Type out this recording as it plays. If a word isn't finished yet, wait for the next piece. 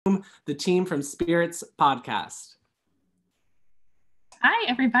the team from Spirits Podcast. Hi,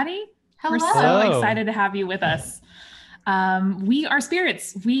 everybody. Hello. We're so excited to have you with us. We are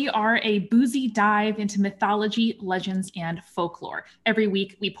Spirits. We are a boozy dive into mythology, legends, and folklore. Every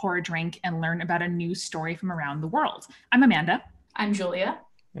week, we pour a drink and learn about a new story from around the world. I'm Amanda. I'm Julia.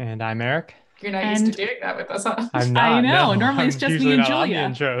 And I'm Eric. You're not used to doing that with us, huh? I'm not. I know. No, Normally, it's just me and Julia.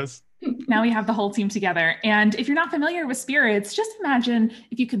 On the intros. Now we have the whole team together. And if you're not familiar with spirits, just imagine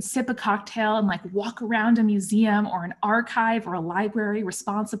if you could sip a cocktail and walk around a museum or an archive or a library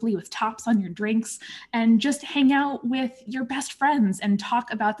responsibly with tops on your drinks and just hang out with your best friends and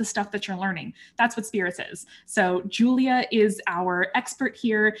talk about the stuff that you're learning. That's what spirits is. So Julia is our expert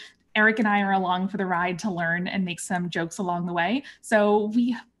here. Eric and I are along for the ride to learn and make some jokes along the way. So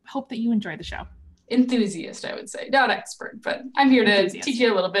we hope that you enjoy the show. Enthusiast, I would say, not expert, but I'm here to teach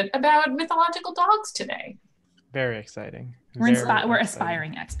you a little bit about mythological dogs today. Very exciting. We're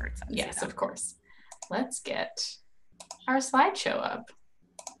aspiring experts. Yes, of course. Let's get our slideshow up.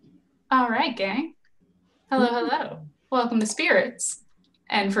 All right, gang. Hello. Welcome to Spirits.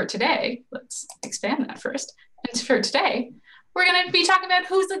 And for today, let's expand that first. And for today, we're going to be talking about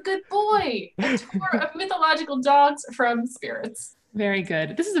Who's a Good Boy? A tour of mythological dogs from Spirits. Very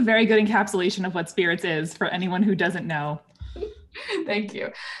good. This is a very good encapsulation of what Spirits is for anyone who doesn't know. Thank you.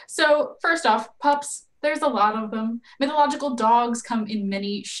 So first off, pups, there's a lot of them. Mythological dogs come in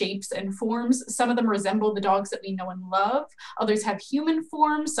many shapes and forms. Some of them resemble the dogs that we know and love. Others have human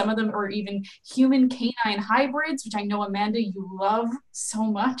forms. Some of them are even human canine hybrids, which I know, Amanda, you love so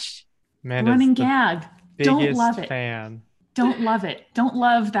much. Amanda's running gag. Don't love it. Fan. Don't love it. Don't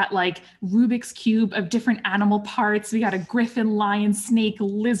love that Rubik's Cube of different animal parts. We got a griffin, lion, snake,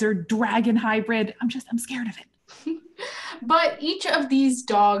 lizard, dragon hybrid. I'm scared of it. But each of these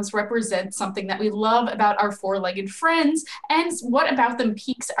dogs represents something that we love about our four-legged friends, and what about them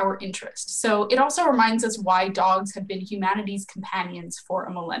piques our interest. So it also reminds us why dogs have been humanity's companions for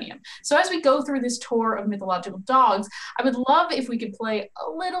a millennium. So as we go through this tour of mythological dogs, I would love if we could play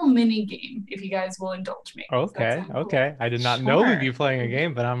a little mini game, if you guys will indulge me. Okay. I did not know we'd be playing a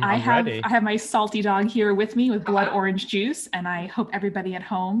game, but I'm ready. I have my salty dog here with me with blood orange juice, and I hope everybody at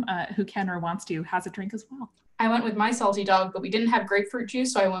home who can or wants to has a drink as well. I went with my salty dog, but we didn't have grapefruit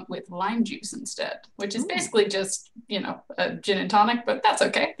juice, so I went with lime juice instead, which is basically just, a gin and tonic, but that's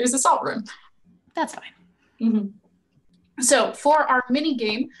okay. There's a salt room. That's fine. Mm-hmm. So for our mini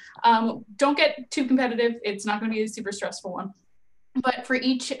game, don't get too competitive. It's not going to be a super stressful one. But for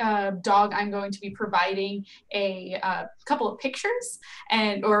each dog, I'm going to be providing a couple of pictures,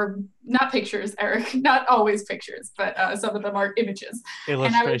 or not pictures, Eric, not always pictures, but some of them are images.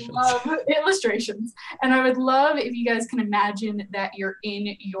 Illustrations. Illustrations. And I would love if you guys can imagine that you're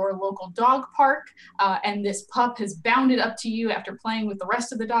in your local dog park, and this pup has bounded up to you after playing with the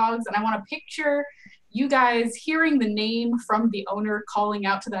rest of the dogs. And I want to picture you guys hearing the name from the owner calling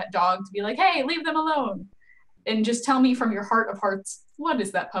out to that dog to be like, hey, leave them alone. And just tell me from your heart of hearts, what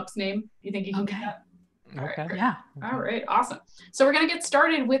is that pup's name? Do you think you can do that? All Okay. right, Yeah. All right, awesome. So we're going to get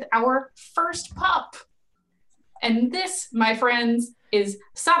started with our first pup. And this, my friends, is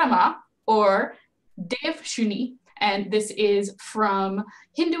Sadama, or Devshuni. And this is from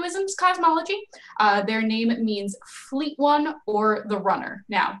Hinduism's cosmology. Their name means fleet one or the runner.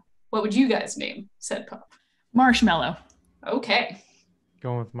 Now, what would you guys name said pup? Marshmallow. Okay.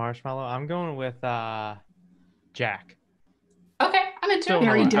 Going with Marshmallow. I'm going with Jack. Okay, I'm into it.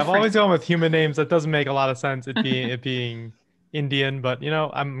 Very different. I've always gone with human names. That doesn't make a lot of sense. It being Indian, but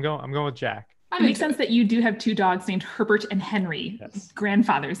I'm going with Jack. It makes sense that you do have two dogs named Herbert and Henry, Yes.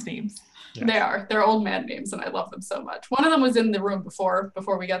 grandfather's names. Yes. They're old man names, and I love them so much. One of them was in the room before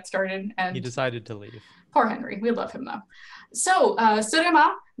we got started, and He decided to leave. poor Henry. We love him though. So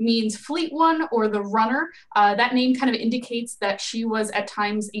Surima means fleet one or the runner. That name kind of indicates that she was at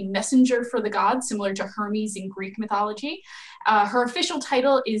times a messenger for the gods, similar to Hermes in Greek mythology. Her official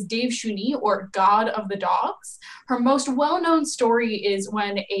title is Devshuni, or God of the Dogs. Her most well-known story is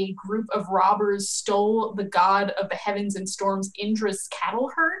when a group of robbers stole the god of the heavens and storms, Indra's cattle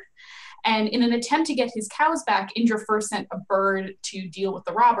herd. And in an attempt to get his cows back, Indra first sent a bird to deal with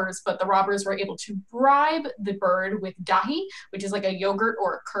the robbers, but the robbers were able to bribe the bird with dahi, which is like a yogurt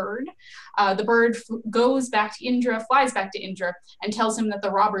or a curd. The bird goes back to Indra, flies back to Indra, and tells him that the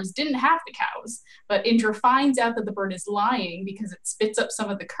robbers didn't have the cows. But Indra finds out that the bird is lying because it spits up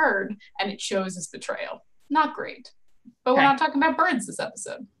some of the curd, and it shows his betrayal. Not great. But we're not talking about birds this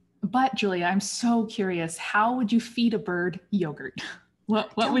episode. But Julia, I'm so curious, how would you feed a bird yogurt?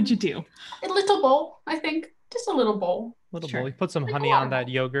 What would you do? A little bowl, I think. Just a little bowl. Little Sure. bowl. You put some honey on that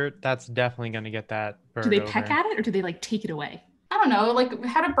yogurt. That's definitely going to get that bird Do they over. peck at it or do they take it away? I don't know, like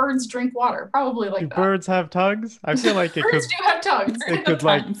how do birds drink water? Probably like Do that. birds have tongues? I feel like it could Birds do have tongues. it could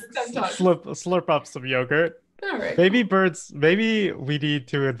like Tongues. Have tongues. slurp up some yogurt. All right. Maybe we need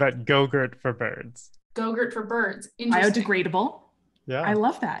to invent Go-Gurt for birds. Go-Gurt for birds. Interesting. Biodegradable. Yeah. I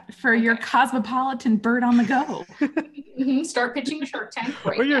love that for your cosmopolitan bird on the go. Mhm. Start pitching Shark Tank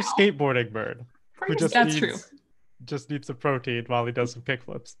right Or your now. skateboarding bird For who your just That's needs, true. just needs some protein while he does some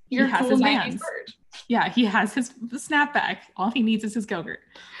kickflips. Your He has cool his 90s hands. bird. Yeah, he has his snapback. All he needs is his Go-Gurt.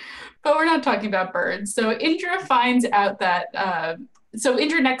 But we're not talking about birds. So Indra finds out that, so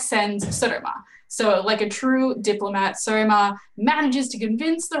Indra next sends Surima. So like a true diplomat, Surima manages to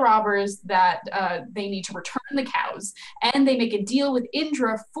convince the robbers that they need to return the cows. And they make a deal with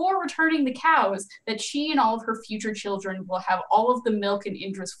Indra for returning the cows that she and all of her future children will have all of the milk in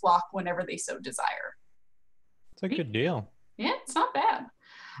Indra's flock whenever they so desire. It's a good deal. Yeah, it's not bad.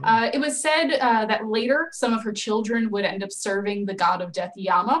 It was said that later some of her children would end up serving the god of death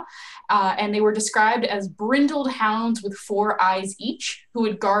Yama, and they were described as brindled hounds with 4 eyes each who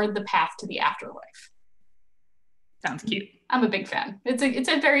would guard the path to the afterlife. Sounds cute. I'm a big fan. It's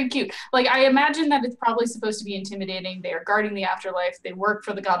a very cute. Like I imagine that it's probably supposed to be intimidating. They are guarding the afterlife. They work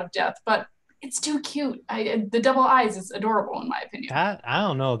for the god of death, but it's too cute. The double eyes is adorable in my opinion. That I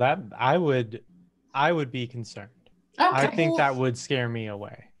don't know. That I would be concerned. Okay. I think that would scare me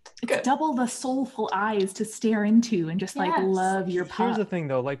away. It's Good. double the soulful eyes to stare into and just like Yes. love your pup. Here's the thing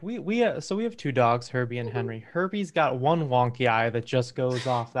though, like we have 2 dogs, Herbie and Henry. Herbie's got one wonky eye that just goes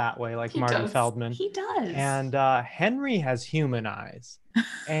off that way, like He Marty does. Feldman. He does. And Henry has human eyes.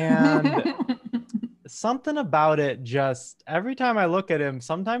 And something about it just every time I look at him,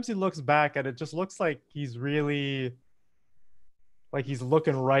 sometimes he looks back and it just looks like he's really like he's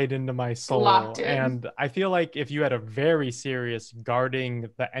looking right into my soul. Locked in. And I feel like if you had a very serious guarding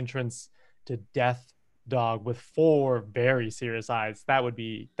the entrance to death dog with 4 very serious eyes, that would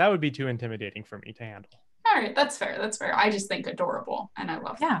be too intimidating for me to handle. All right, that's fair. That's fair. I just think adorable, and I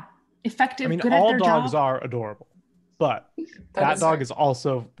love that. yeah, effective. I mean, good at all their dogs job. are adorable, but that is dog fair. is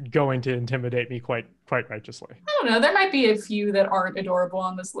also going to intimidate me quite righteously. I don't know. There might be a few that aren't adorable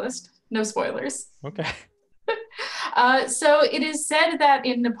on this list. No spoilers. Okay. So it is said that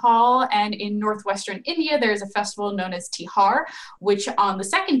in Nepal and in northwestern India, there is a festival known as Tihar, which on the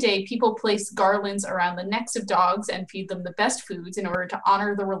second day, people place garlands around the necks of dogs and feed them the best foods in order to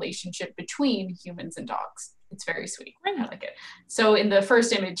honor the relationship between humans and dogs. It's very sweet. I like it. So in the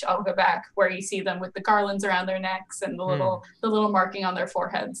first image, I'll go back where you see them with the garlands around their necks and the little marking on their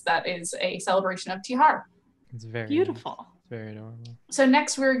foreheads. That is a celebration of Tihar. It's very Beautiful. It's very adorable. So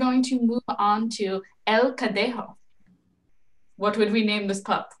next we're going to move on to El Cadejo. What would we name this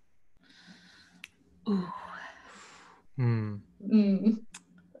pup? Ooh,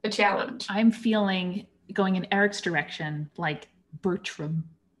 A challenge. I'm feeling going in Eric's direction, like Bertram.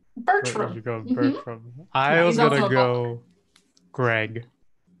 Bertram. You go Mhm. Bertram. I Yeah, was he's also gonna a go Greg.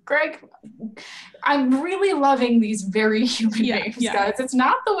 Greg, I'm really loving these very human names, guys. It's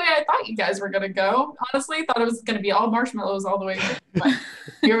not the way I thought you guys were going to go. Honestly, thought it was going to be all marshmallows all the way through, but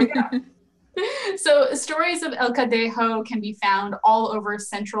here we go. So stories of El Cadejo can be found all over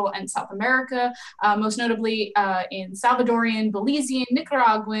Central and South America, most notably in Salvadorian, Belizean,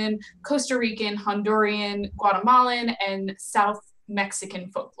 Nicaraguan, Costa Rican, Honduran, Guatemalan, and South Mexican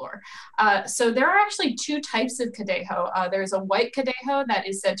folklore. So there are actually 2 types of Cadejo. There's a white Cadejo that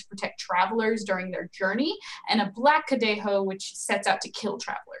is said to protect travelers during their journey, and a black Cadejo which sets out to kill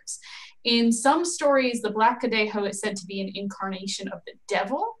travelers. In some stories, the black Cadejo is said to be an incarnation of the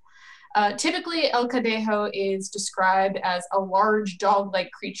devil. Typically, El Cadejo is described as a large dog-like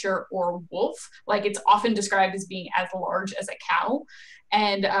creature or wolf. Like it's often described as being as large as a cow.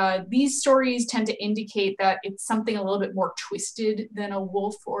 And these stories tend to indicate that it's something a little bit more twisted than a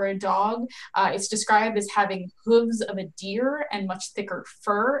wolf or a dog. It's described as having hooves of a deer and much thicker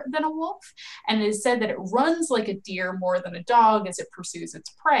fur than a wolf. And it is said that it runs like a deer more than a dog as it pursues its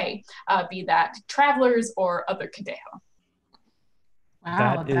prey, be that travelers or other Cadejo.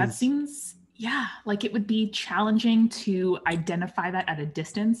 Wow, that seems, like it would be challenging to identify that at a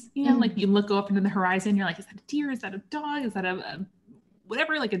distance. You know, like you go up into the horizon, you're like, is that a deer? Is that a dog? Is that a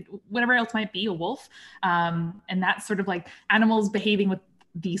whatever, whatever else might be, a wolf? And that's sort of like animals behaving with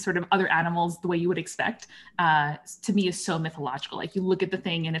these sort of other animals the way you would expect, to me is so mythological. Like you look at the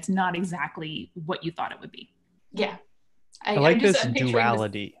thing and it's not exactly what you thought it would be. Yeah. I like this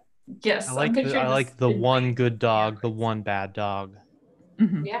duality. Yes. I like the one good dog, the one bad dog.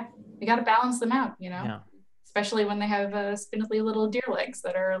 Mm-hmm. Yeah, you got to balance them out, Yeah. especially when they have spindly little deer legs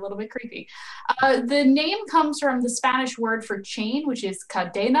that are a little bit creepy. The name comes from the Spanish word for chain, which is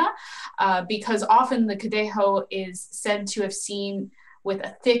cadena, because often the cadejo is said to have seen with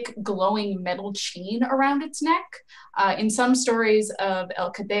a thick, glowing metal chain around its neck. In some stories of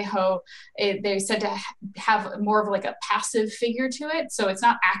El Cadejo, they're said to have more of like a passive figure to it, so it's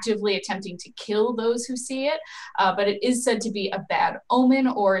not actively attempting to kill those who see it, but it is said to be a bad omen,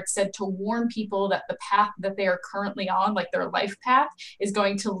 or it's said to warn people that the path that they are currently on, like their life path, is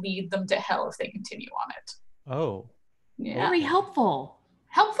going to lead them to hell if they continue on it. Oh. Yeah. Very helpful.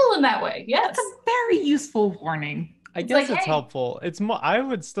 Helpful in that way, yes. That's a very useful warning. I guess like, it's hey. helpful. It's more, I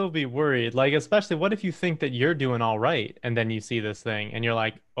would still be worried. Like, especially what if you think that you're doing all right and then you see this thing and you're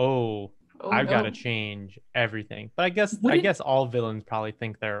like, oh, I've got to change everything. But I guess all villains probably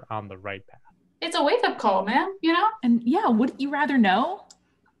think they're on the right path. It's a wake-up call, man, you know? And yeah, wouldn't you rather know?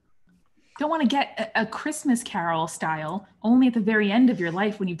 Don't want to get a Christmas Carol style only at the very end of your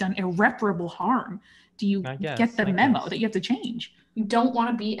life when you've done irreparable harm. Do you get the memo that you have to change? You don't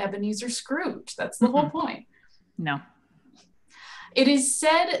want to be Ebenezer Scrooge. That's the whole point. No. It is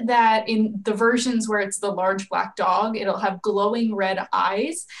said that in the versions where it's the large black dog, it'll have glowing red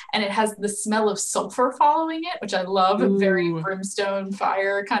eyes and it has the smell of sulfur following it, which I love. Ooh. A very brimstone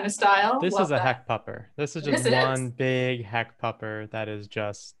fire kind of style. This love is a heck pupper. This is just one big heck pupper that is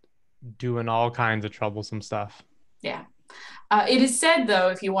just doing all kinds of troublesome stuff. Yeah. It is said, though,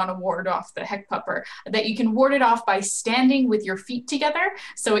 if you want to ward off the heck pupper, that you can ward it off by standing with your feet together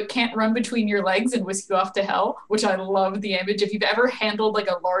so it can't run between your legs and whisk you off to hell, which I love the image. If you've ever handled like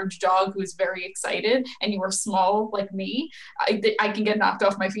a large dog who is very excited and you are small like me, I can get knocked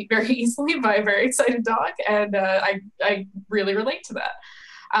off my feet very easily by a very excited dog, and I really relate to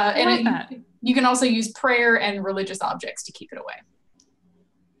that. You can also use prayer and religious objects to keep it away.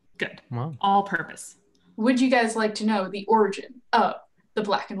 Good. Wow. All purpose. Would you guys like to know the origin of the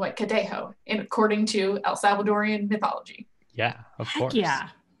black and white Cadejo according to El Salvadorian mythology? Yeah, of course. Yeah.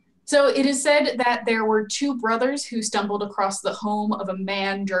 So it is said that there were two brothers who stumbled across the home of a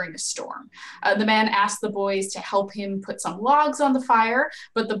man during a storm. The man asked the boys to help him put some logs on the fire,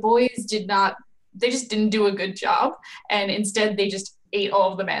 but the boys just didn't do a good job, and instead they just ate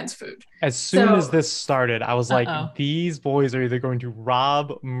all of the man's food. As soon as this started, I was like, these boys are either going to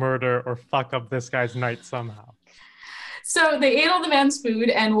rob, murder, or fuck up this guy's night somehow. So they ate all the man's food,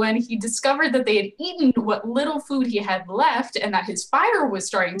 and when he discovered that they had eaten what little food he had left and that his fire was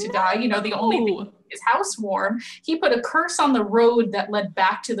starting to die, the only thing to keep his house warm, he put a curse on the road that led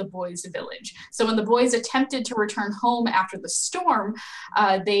back to the boys' village. So when the boys attempted to return home after the storm,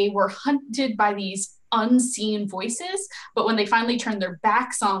 they were hunted by these unseen voices, but when they finally turned their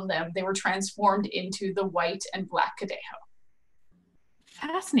backs on them, they were transformed into the white and black Cadejo.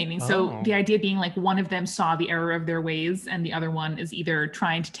 Fascinating. So the idea being like one of them saw the error of their ways and the other one is either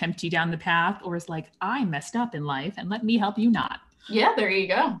trying to tempt you down the path or is like, I messed up in life and let me help you not. Yeah, there you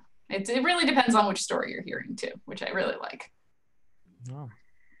go. It really depends on which story you're hearing too, which I really like. Oh.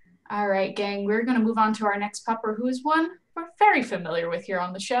 All right, gang, we're going to move on to our next pupper, who is one we're very familiar with here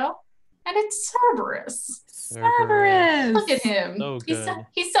on the show. And it's Cerberus. Cerberus. Look at him. So good.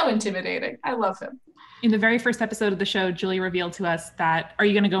 He's so intimidating. I love him. In the very first episode of the show, Julia revealed to us that, are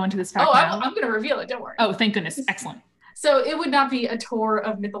you going to go into this fact now? I'm going to reveal it. Don't worry. Oh, thank goodness. Excellent. So it would not be a tour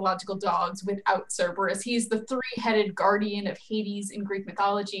of mythological dogs without Cerberus. He's the three-headed guardian of Hades in Greek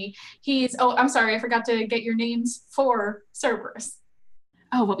mythology. I'm sorry, I forgot to get your names for Cerberus.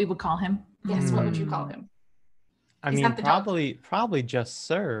 Oh, what we would call him? Yes, what would you call him? I mean, probably just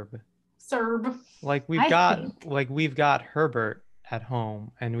Serb. Serb. Like we've got Herbert at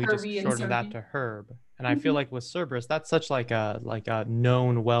home, and we Herbie just shortened that to Herb. And I feel like with Cerberus, that's such like a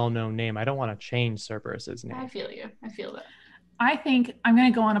well-known name. I don't want to change Cerberus's name. I feel you. I feel that. I think I'm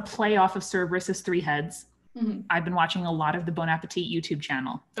going to go on a play off of Cerberus's three heads. Mm-hmm. I've been watching a lot of the Bon Appetit YouTube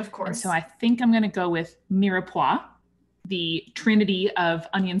channel. Of course. And so I think I'm going to go with Mirepoix, the trinity of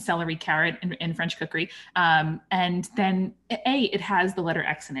onion, celery, carrot in French cookery. And then it has the letter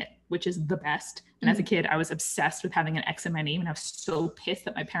X in it, which is the best. And as a kid, I was obsessed with having an X in my name. And I was so pissed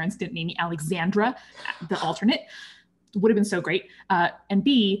that my parents didn't name me Alexandra, the alternate. Would have been so great. And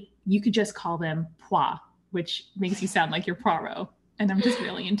B, you could just call them Pois, which makes you sound like you're Poirot. And I'm just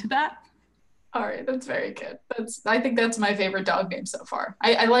really into that. All right, that's very good. I think that's my favorite dog name so far.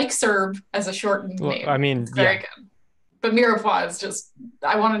 I like Serb as a shortened name. I mean, it's very good. But Mirepoix is just,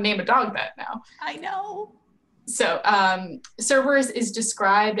 I want to name a dog that now. I know. So Cerberus is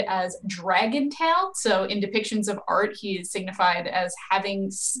described as dragon-tailed. So in depictions of art, he is signified as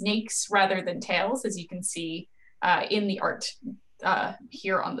having snakes rather than tails, as you can see in the art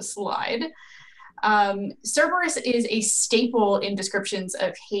here on the slide. Cerberus is a staple in descriptions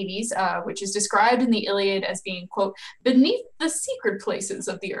of Hades, which is described in the Iliad as being, quote, beneath the secret places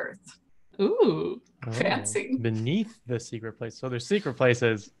of the earth. Ooh. Fancy. Beneath the secret place. So there's secret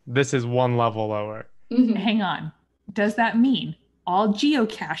places. This is one level lower. Mhm. Hang on. Does that mean all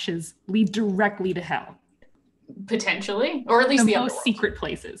geocaches lead directly to hell? Potentially, or at least The the most underworld. secret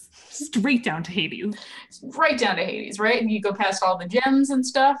places, straight down to Hades. Right down to Hades, right? And you go past all the gems and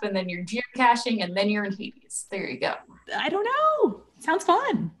stuff, and then you're geocaching, and then you're in Hades. There you go. I don't know. Sounds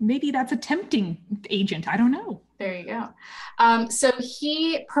fun. Maybe that's a tempting agent. I don't know. There you go. So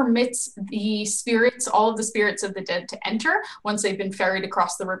he permits the spirits, all of the spirits of the dead, to enter once they've been ferried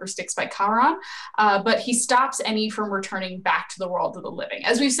across the river Styx by Charon, but he stops any from returning back to the world of the living.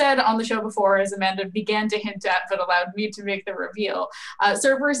 As we've said on the show before, as Amanda began to hint at but allowed me to make the reveal,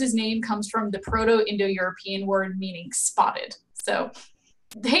 Cerberus's name comes from the Proto-Indo-European word meaning spotted. So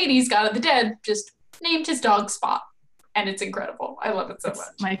Hades, god of the dead, just named his dog Spot, and it's incredible. I love it so It's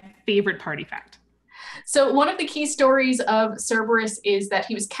much. my favorite party fact. So one of the key stories of Cerberus is that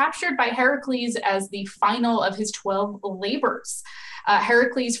he was captured by Heracles as the final of his 12 labors.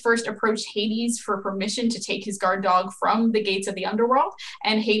 Heracles first approached Hades for permission to take his guard dog from the gates of the underworld,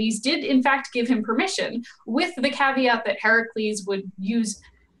 and Hades did in fact give him permission, with the caveat that Heracles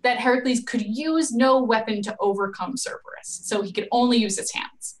could use no weapon to overcome Cerberus, so he could only use his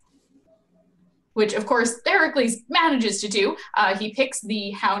hands. Which, of course, Heracles manages to do. He picks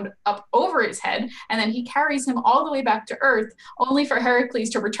the hound up over his head, and then he carries him all the way back to Earth, only for Heracles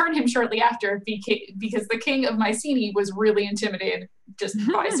to return him shortly after because the king of Mycenae was really intimidated just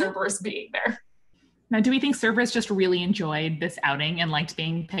by Cerberus being there. Now, do we think Cerberus just really enjoyed this outing and liked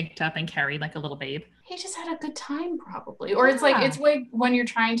being picked up and carried like a little babe? He just had a good time, probably. Or it's like when you're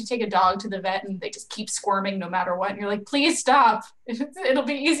trying to take a dog to the vet and they just keep squirming no matter what, and you're like, please stop. It'll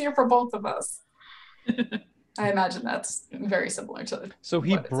be easier for both of us. I imagine that's very similar to. So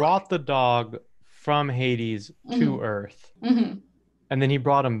he brought the dog from Hades to Earth, and then he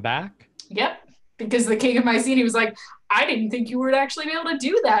brought him back? Yep, because the king of Mycenae was like, I didn't think you would actually be able to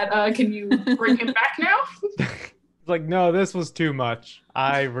do that. Can you bring him back now? It's like, no, this was too much.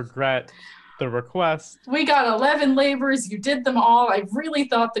 I regret the request. We got 11 labors. You did them all. I really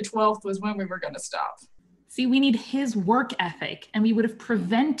thought the 12th was when we were going to stop. See, we need his work ethic, and we would have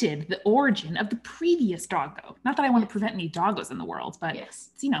prevented the origin of the previous doggo. Not that I want to prevent any doggos in the world, but Yes.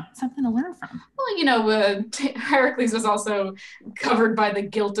 it's, something to learn from. Well, Heracles was also covered by the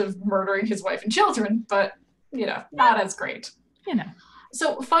guilt of murdering his wife and children, but, not as great.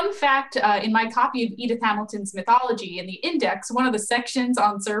 So, fun fact, in my copy of Edith Hamilton's Mythology in the Index, one of the sections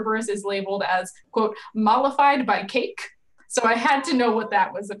on Cerberus is labeled as, quote, mollified by cake. So I had to know what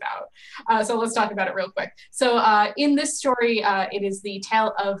that was about. So let's talk about it real quick. So in this story, it is the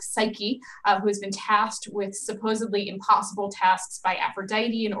tale of Psyche, who has been tasked with supposedly impossible tasks by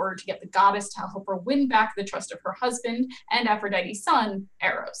Aphrodite in order to get the goddess to help her win back the trust of her husband and Aphrodite's son,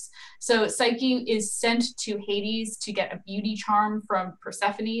 Eros. So Psyche is sent to Hades to get a beauty charm from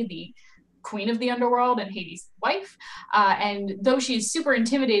Persephone, the queen of the underworld and Hades' wife. And though she is super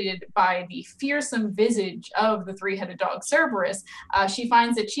intimidated by the fearsome visage of the three-headed dog Cerberus, she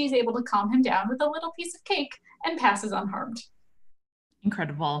finds that she's able to calm him down with a little piece of cake and passes unharmed.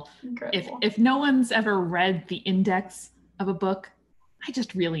 Incredible. Incredible. If no one's ever read the index of a book, I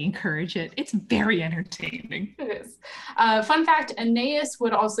just really encourage it. It's very entertaining. It is. Fun fact, Aeneas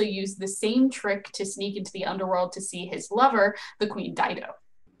would also use the same trick to sneak into the underworld to see his lover, the Queen Dido,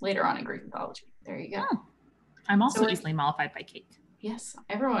 later on in Greek mythology. There you go. Oh. I'm also easily mollified by cake. Yes,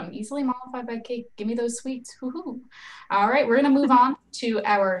 everyone, easily mollified by cake. Give me those sweets. Woohoo. All right, we're going to move on to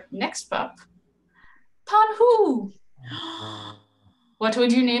our next pup. Panhu. What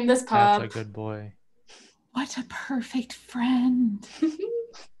would you name this pup? That's a good boy. What a perfect friend.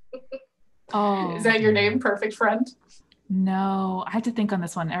 Oh. Is that your name, perfect friend? No, I have to think on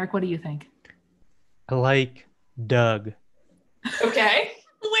this one. Eric, what do you think? I like Doug. Okay.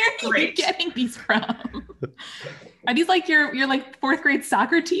 Where are you Great. getting these from? Are these like your like fourth grade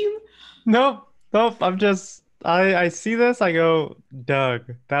soccer team? Nope. I'm just I see this, I go,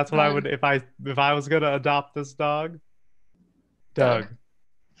 Doug. That's what I would if I was gonna adopt this dog. Doug.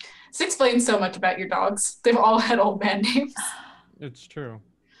 This explains so much about your dogs. They've all had old man names. It's true.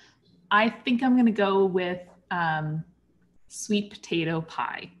 I think I'm gonna go with sweet potato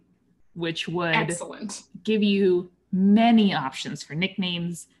pie, which would Excellent. give you many options for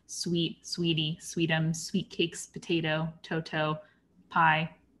nicknames: sweet, sweetie, sweetum, sweet cakes, potato, Toto, pie,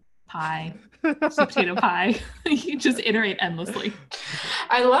 pie, sweet potato pie. You just iterate endlessly.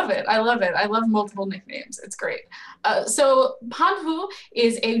 I love it. I love it. I love multiple nicknames. It's great. So Panhu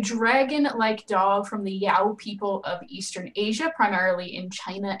is a dragon-like dog from the Yao people of Eastern Asia, primarily in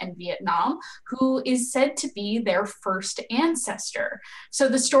China and Vietnam, who is said to be their first ancestor. So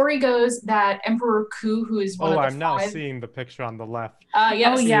the story goes that Emperor Ku, who is one of the I'm now five... seeing the picture on the left.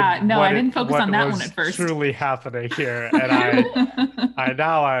 Yes. Oh yeah, no, I didn't focus what on that was one at first. Truly happening here, and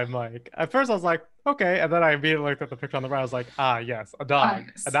I'm like, at first I was like, okay, and then I immediately looked at the picture on the right. I was like, yes, a dog.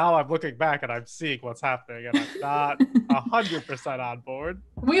 Yes. And now I'm looking back and I'm seeing what's happening, and I'm not 100% on board.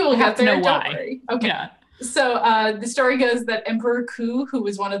 We will have get to know there. Don't why. worry. Okay. Yeah. So the story goes that Emperor Ku, who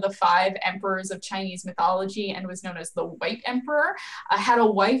was one of the 5 emperors of Chinese mythology and was known as the White Emperor, had a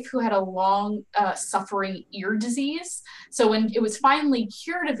wife who had a long suffering ear disease. So when it was finally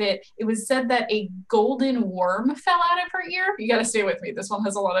cured of it, it was said that a golden worm fell out of her ear. You got to stay with me. This one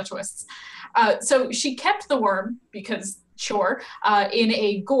has a lot of twists. So she kept the worm because, sure, in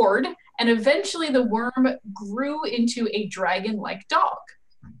a gourd, and eventually the worm grew into a dragon-like dog.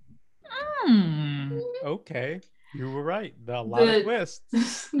 Okay, you were right. A lot of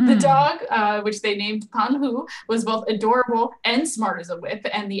twists. The dog, which they named Panhu, was both adorable and smart as a whip,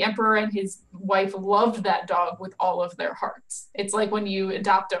 and the emperor and his wife loved that dog with all of their hearts. It's like when you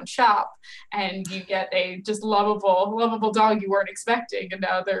adopt, don't shop, and you get a just lovable dog you weren't expecting, and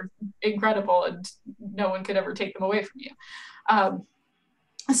now they're incredible, and no one could ever take them away from you.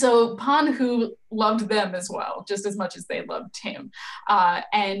 So Panhu loved them as well, just as much as they loved him.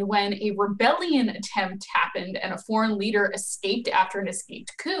 And when a rebellion attempt happened and a foreign leader escaped after an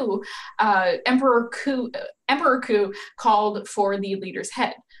escaped coup, Emperor Ku called for the leader's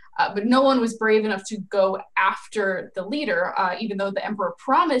head. But no one was brave enough to go after the leader, even though the emperor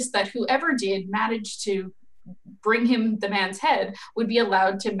promised that whoever did manage to bring him the man's head would be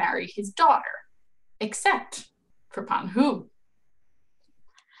allowed to marry his daughter, except for Panhu.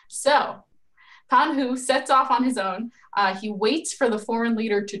 So Panhu sets off on his own. He waits for the foreign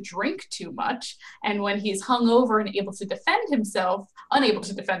leader to drink too much, and when he's hungover and unable to defend himself,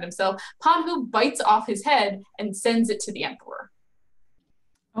 Panhu bites off his head and sends it to the emperor.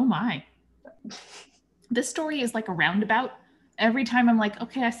 Oh my. This story is like a roundabout. Every time I'm like,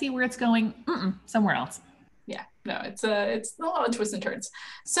 okay, I see where it's going. Somewhere else. Yeah, no, it's a lot of twists and turns.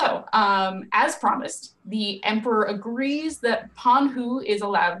 So, as promised, the emperor agrees that Panhu is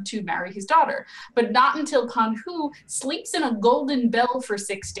allowed to marry his daughter, but not until Panhu sleeps in a golden bell for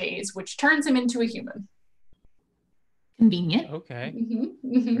 6 days, which turns him into a human. Convenient. Okay.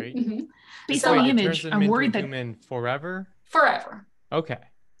 Great. Based So on the it image, I'm worried that human forever. Forever. Okay.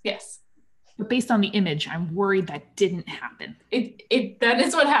 Yes. But based on the image, I'm worried that didn't happen. That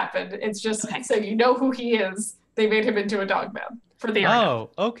is what happened. It's just so you know who he is. They made him into a dog man for the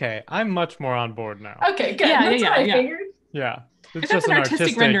okay. I'm much more on board now. Okay, good. That's what I figured. Yeah. It's just an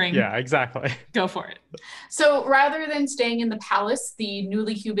artistic rendering. Yeah, exactly. Go for it. So rather than staying in the palace, the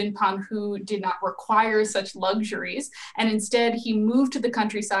newly human Panhu did not require such luxuries, and instead he moved to the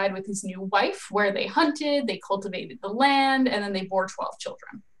countryside with his new wife, where they hunted, they cultivated the land, and then they bore 12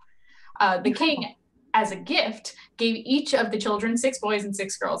 children. The king, as a gift, gave each of the children, 6 boys and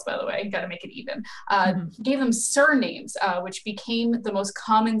 6 girls, by the way, got to make it even, gave them surnames, which became the most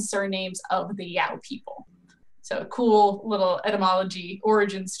common surnames of the Yao people. So a cool little etymology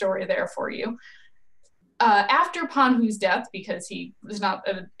origin story there for you. After Panhu's death, because he was not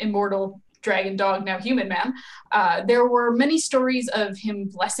an immortal dragon dog, now human man, there were many stories of him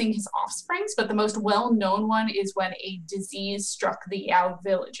blessing his offsprings, but the most well-known one is when a disease struck the Yao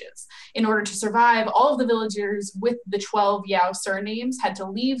villages. In order to survive, all of the villagers with the 12 Yao surnames had to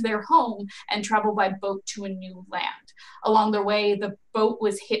leave their home and travel by boat to a new land. Along their way, the boat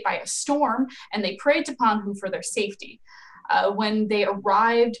was hit by a storm, and they prayed to Panhu for their safety. When they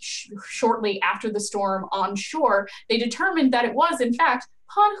arrived shortly after the storm on shore, they determined that it was, in fact,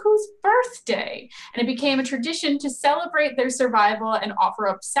 Panhu's birthday, and it became a tradition to celebrate their survival and offer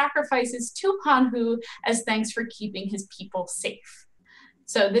up sacrifices to Panhu as thanks for keeping his people safe.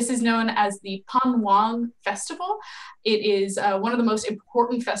 So this is known as the Panwang Festival. It is one of the most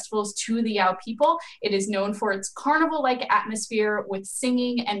important festivals to the Yao people. It is known for its carnival-like atmosphere with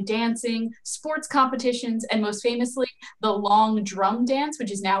singing and dancing, sports competitions, and most famously, the long drum dance,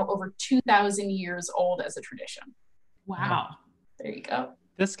 which is now over 2,000 years old as a tradition. Wow. There you go.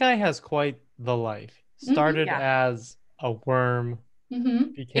 This guy has quite the life. Started as a worm,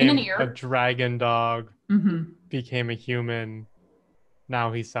 became a dragon dog, became a human.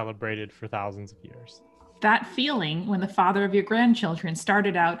 Now he's celebrated for thousands of years. That feeling when the father of your grandchildren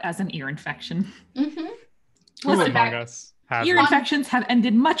started out as an ear infection. Who among us Ear infections have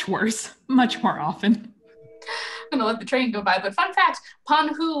ended much worse, much more often. I'm gonna let the train go by, but fun fact,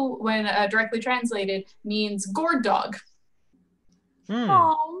 Panhu, when directly translated, means gourd dog.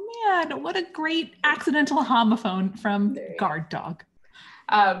 Oh man, what a great accidental homophone from guard dog.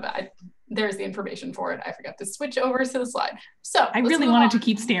 There's the information for it. I forgot to switch over to the slide. So I really wanted to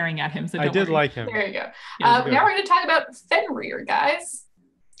keep staring at him. So I did worry. like him. There you go. Now we're going to talk about Fenrir, guys.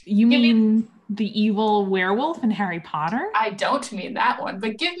 You mean the evil werewolf in Harry Potter? I don't mean that one,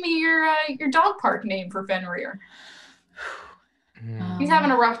 but give me your dog park name for Fenrir. He's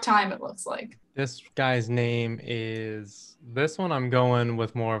having a rough time, it looks like. This guy's name is, this one I'm going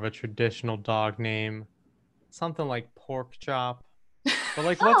with more of a traditional dog name. Something like Pork Chop. But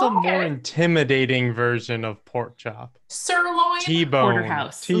like, what's a more intimidating version of Pork Chop? Sirloin? T-bone.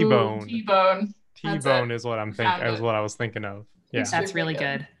 Porterhouse. T-bone. T-bone. T-bone is what I'm thinking. Is what I was thinking of. Yeah, that's really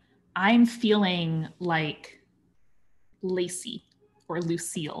good. I'm feeling like Lacey or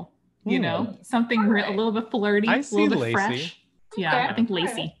Lucille. You know, something a little bit flirty, a little bit Lacey. Fresh. Yeah, Okay. I think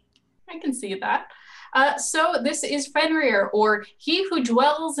Lacey. I can see that. So this is Fenrir, or he who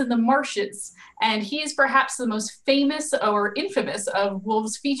dwells in the marshes, and he is perhaps the most famous or infamous of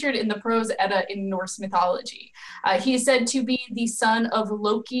wolves featured in the Prose Edda in Norse mythology. He is said to be the son of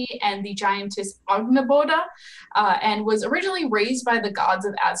Loki and the giantess Agnaboda, and was originally raised by the gods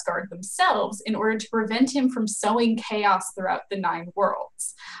of Asgard themselves in order to prevent him from sowing chaos throughout the 9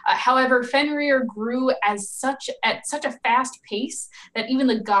 worlds. However, Fenrir grew at such a fast pace that even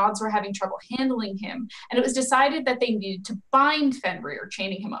the gods were having trouble handling him, and it was decided that they needed to bind Fenrir,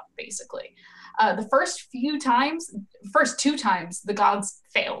 chaining him up, basically. The first 2 times, the gods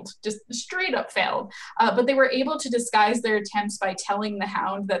failed, just straight up failed. But they were able to disguise their attempts by telling the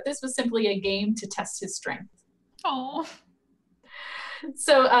hound that this was simply a game to test his strength. Oh.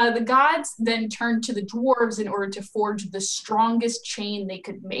 So the gods then turned to the dwarves in order to forge the strongest chain they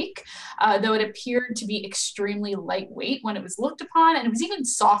could make, though it appeared to be extremely lightweight when it was looked upon, and it was even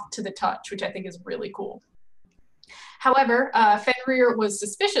soft to the touch, which I think is really cool. However, Fenrir was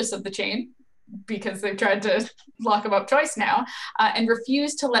suspicious of the chain, because they've tried to lock him up twice now, and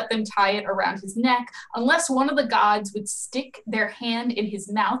refused to let them tie it around his neck unless one of the gods would stick their hand in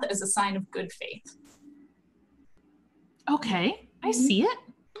his mouth as a sign of good faith. Okay, I see it.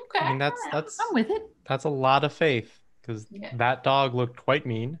 Okay. I mean, that's I'm with it. That's a lot of faith, because that dog looked quite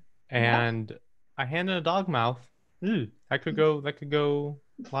mean, and a hand in a dog mouth, that could go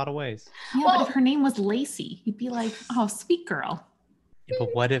a lot of ways. Yeah, but if her name was Lacey, you'd be like, oh, sweet girl. Yeah,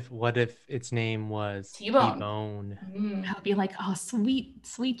 but what if its name was T-Bone? I'd be like, oh,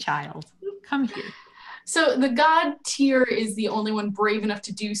 sweet child, come here. So the god Tyr is the only one brave enough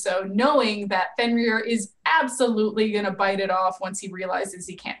to do so, knowing that Fenrir is absolutely going to bite it off once he realizes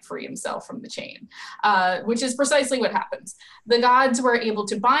he can't free himself from the chain, which is precisely what happens. The gods were able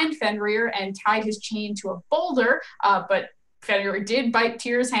to bind Fenrir and tied his chain to a boulder, but Fenrir did bite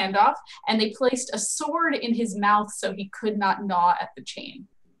Tyr's hand off, and they placed a sword in his mouth so he could not gnaw at the chain.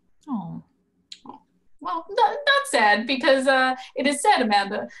 Oh. Well, that's sad, because it is said,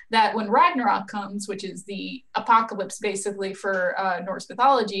 Amanda, that when Ragnarok comes, which is the apocalypse basically for Norse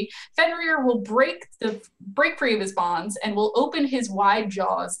mythology, Fenrir will break free of his bonds and will open his wide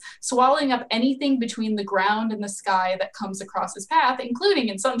jaws, swallowing up anything between the ground and the sky that comes across his path, including,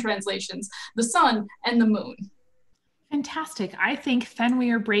 in some translations, the sun and the moon. Fantastic. I think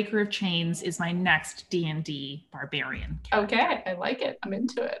Fenrir, Breaker of Chains, is my next D&D barbarian character. Okay, I like it. I'm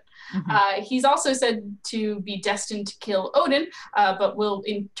into it. Mm-hmm. He's also said to be destined to kill Odin, but will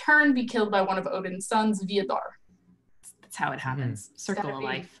in turn be killed by one of Odin's sons, Vidar. That's how it happens. Circle of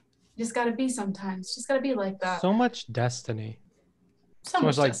life. Just gotta be sometimes. Just gotta be like that. So much destiny. So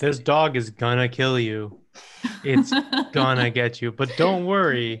much like, this dog is gonna kill you. It's gonna get you. But don't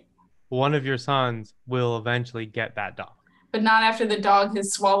worry. One of your sons will eventually get that dog. But not after the dog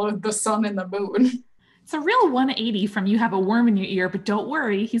has swallowed the sun and the moon. It's a real 180 from you have a worm in your ear, but don't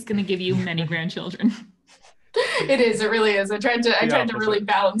worry, he's going to give you many grandchildren. It is. It really is. I tried to really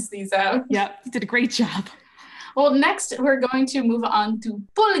balance these out. Yeah, you did a great job. Well, next we're going to move on to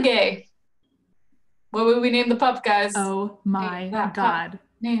Pulge. What would we name the pup, guys? Oh my God. Pup.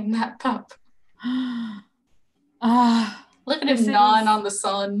 Name that pup. Look at him gnawing on the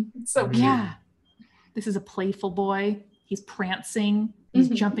sun. It's so cute. Yeah. This is a playful boy. He's prancing. He's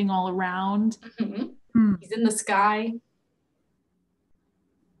jumping all around. He's in the sky.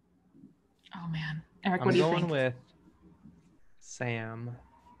 Oh, man. Eric, what do you think? I'm going with Sam.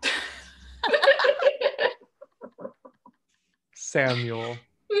 Samuel.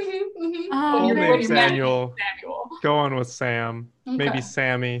 Full name Samuel. Going with Sam. Okay. Maybe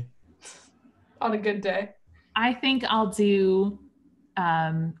Sammy. On a good day. I think I'll do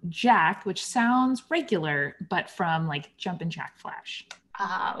Jack, which sounds regular, but from like Jumpin' Jack Flash.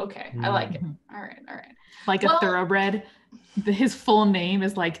 Ah, okay. I like it. Mhm. All right, all right. Like Well- a thoroughbred. His full name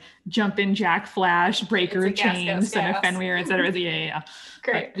is like Jumpin' Jack Flash, Breaker, It's a gas, Chain, gas, Center gas. Fenrir, etc. Yeah.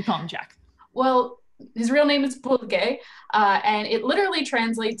 Great. But we call him Jack. Well, his real name is Bulge, and it literally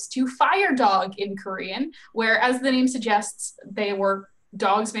translates to fire dog in Korean, where, as the name suggests, they were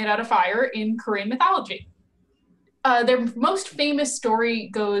dogs made out of fire in Korean mythology. Their most famous story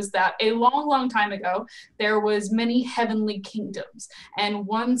goes that a long, long time ago, there was many heavenly kingdoms, and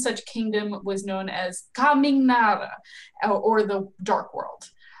one such kingdom was known as Kamingnara, or the Dark World.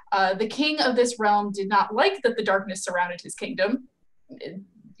 The king of this realm did not like that the darkness surrounded his kingdom.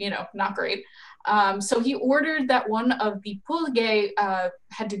 Not great. So he ordered that one of the Pulge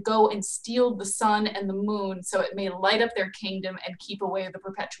had to go and steal the sun and the moon so it may light up their kingdom and keep away the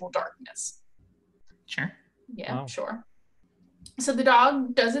perpetual darkness. Sure. Yeah, Wow. sure. So the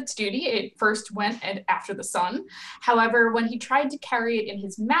dog does its duty. It first went after the sun. However, when he tried to carry it in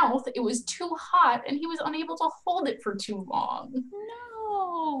his mouth, it was too hot and he was unable to hold it for too long.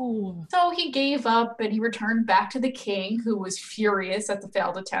 No. So he gave up and he returned back to the king, who was furious at the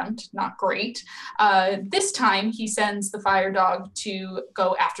failed attempt. Not great. This time he sends the fire dog to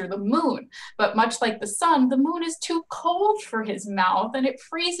go after the moon. But much like the sun, the moon is too cold for his mouth and it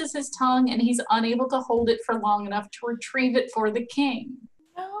freezes his tongue and he's unable to hold it for long enough to retrieve it for the king.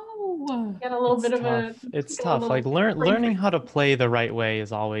 No. Get a little It's bit of a... tough. It's get a tough. little Like brain learning freeze. how to play the right way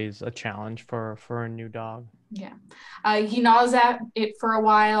is always a challenge for a new dog. Yeah. He gnaws at it for a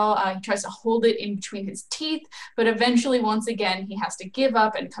while. He tries to hold it in between his teeth, but eventually, once again, he has to give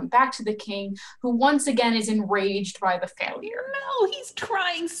up and come back to the king, who once again is enraged by the failure. No, he's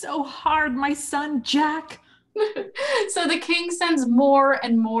trying so hard, my son Jack. So the king sends more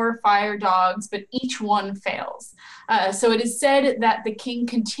and more fire dogs, but each one fails. So it is said that the king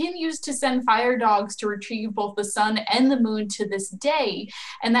continues to send fire dogs to retrieve both the sun and the moon to this day,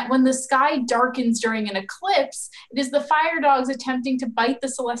 and that when the sky darkens during an eclipse, it is the fire dogs attempting to bite the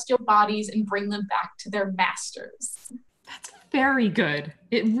celestial bodies and bring them back to their masters. That's very good.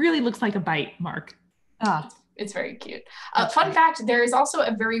 It really looks like a bite, Mark. Ah, It's very cute. That's Fun great. fact, there is also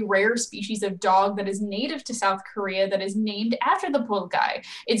a very rare species of dog that is native to South Korea that is named after the Bulgai.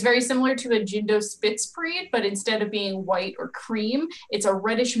 It's very similar to a Jindo Spitz breed, but instead of being white or cream, it's a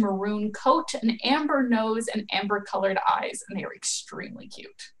reddish maroon coat, an amber nose, and amber colored eyes, and they are extremely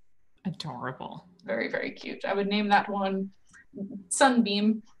cute. adorable. Very, very cute. I would name that one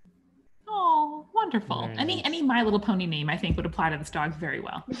Sunbeam. Oh, wonderful. Very Any nice. My Little Pony name I think would apply to this dog very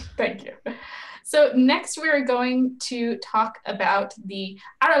well. Thank you. So next we're going to talk about the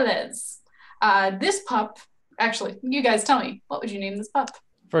Arales. This pup, actually, you guys tell me, what would you name this pup?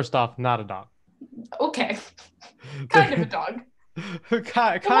 First off, not a dog. Okay, kind of a dog.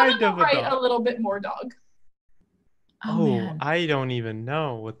 kind The one on the of a right, dog. a little bit more dog. Oh, Oh, man. I don't even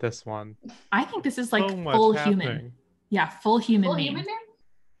know with this one. I think this is like So much full happening. human. Yeah, full human Full name. human name?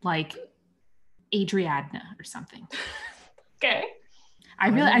 Like Adriadna or something. Okay.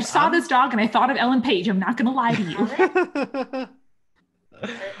 I saw this dog and I thought of Ellen Page. I'm not gonna lie to you. Fair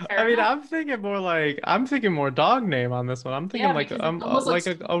I mean, enough. I'm thinking more dog name on this one. I'm thinking Yeah, like because it almost like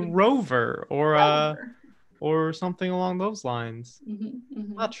looks- a rover or Rover. or something along those lines. Mhm,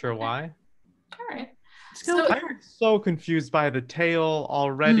 mhm. Not sure why. All right. Let's go with So- her. So confused by the tail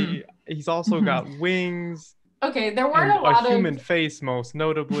already. He's also Mhm. got wings Okay, there and weren't a lot a human of face, most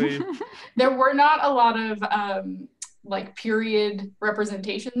notably. there were not a lot of like period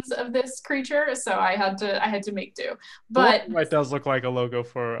representations of this creature, so I had to make do. But It does look like a logo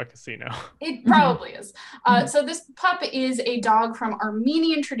for a casino. it probably is. So this pup is a dog from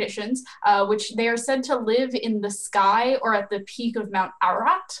Armenian traditions, which they are said to live in the sky or at the peak of Mount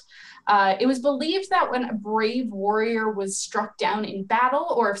Ararat. It was believed that when a brave warrior was struck down in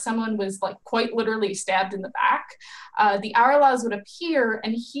battle, or if someone was like quite literally stabbed in the back, the Aralas would appear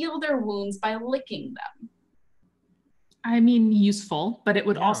and heal their wounds by licking them. I mean, useful, but it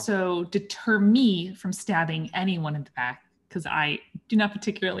would Yeah. also deter me from stabbing anyone in the back because I do not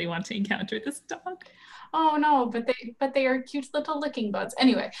particularly want to encounter this dog. Oh no, but they are cute little licking buds.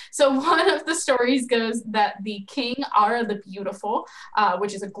 Anyway, so one of the stories goes that the king Ara the Beautiful,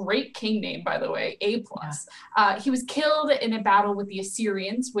 which is a great king name by the way, A+. He was killed in a battle with the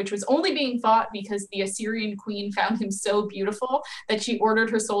Assyrians, which was only being fought because the Assyrian queen found him so beautiful that she ordered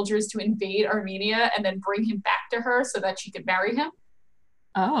her soldiers to invade Armenia and then bring him back to her so that she could marry him.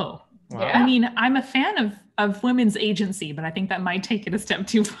 Oh, Wow. Yeah. I mean, I'm a fan of women's agency, but I think that might take it a step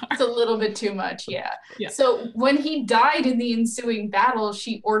too far. It's a little bit too much, yeah. Yeah. So when he died in the ensuing battle,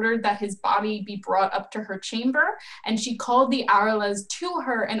 she ordered that his body be brought up to her chamber, and she called the Arles to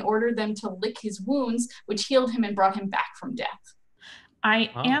her and ordered them to lick his wounds, which healed him and brought him back from death.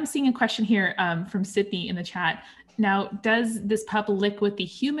 I Oh. am seeing a question here from Sydney in the chat. Now, does this pup lick with the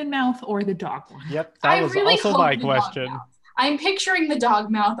human mouth or the dog one? Yep, I that was really also hope my the dog question. mouth. I'm picturing the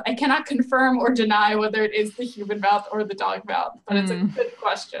dog mouth. I cannot confirm or deny whether it is the human mouth or the dog mouth, but it's a good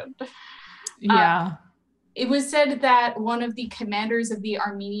question. Yeah. It was said that one of the commanders of the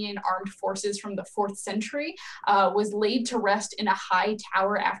Armenian armed forces from the 4th century was laid to rest in a high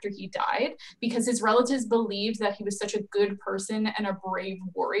tower after he died because his relatives believed that he was such a good person and a brave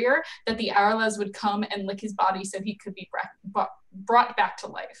warrior that the Arles would come and lick his body so he could be brought back to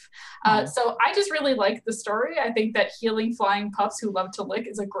life. So I just really like the story. I think that healing flying pups who love to lick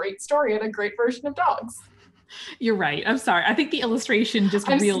is a great story and a great version of dogs. You're right. I'm sorry. I think the illustration just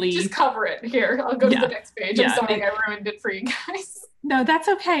really... Just cover it. Here, I'll go to the next page. I'm sorry I ruined it for you guys. No, that's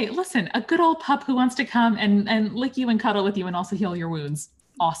okay. Listen, a good old pup who wants to come and lick you and cuddle with you and also heal your wounds.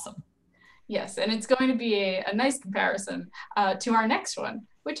 Awesome. Yes, and it's going to be a nice comparison to our next one,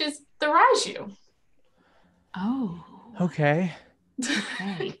 which is the Raiju. Oh. Okay.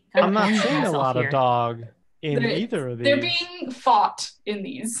 Okay. I'm not seeing a lot of dog in either of these. They're being fought in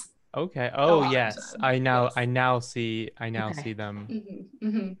these. Okay. Oh of yes, time. I now Yes. see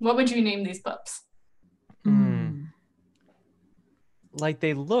them. What would you name these pups? Like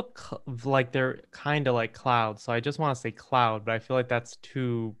they look like they're kind of like Cloud, so I just want to say Cloud, but I feel like that's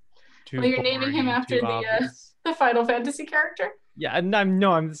too. Well, you're naming him boring, after too obvious. the Final Fantasy character. Yeah, and I'm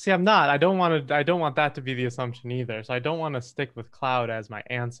not. I don't want that to be the assumption either. So I don't want to stick with Cloud as my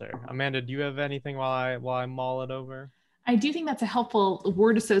answer. Amanda, do you have anything while I mull it over? I do think that's a helpful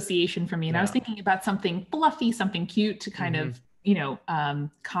word association for me. And I was thinking about something fluffy, something cute to kind of,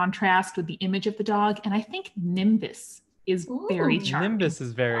 contrast with the image of the dog. And I think Nimbus is very charming. Nimbus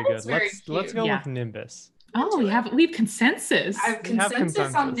is very good. Let's go with Nimbus. Oh, we have consensus. I have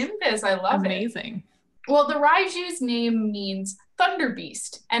consensus on Nimbus. I love it. Amazing. Well, the Raiju's name means Thunder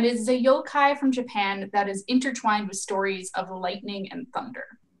Beast and is a yokai from Japan that is intertwined with stories of lightning and thunder.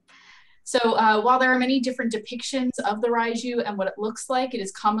 So while there are many different depictions of the Raiju and what it looks like, it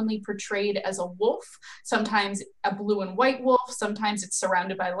is commonly portrayed as a wolf, sometimes a blue and white wolf, sometimes it's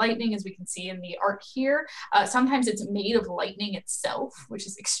surrounded by lightning, as we can see in the art here. Sometimes it's made of lightning itself, which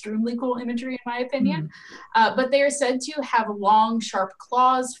is extremely cool imagery in my opinion. But they are said to have long, sharp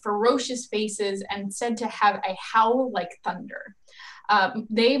claws, ferocious faces, and said to have a howl like thunder.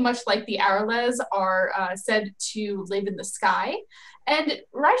 They, much like the Arles, are said to live in the sky. And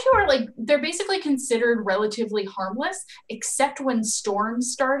Raiju are they're basically considered relatively harmless, except when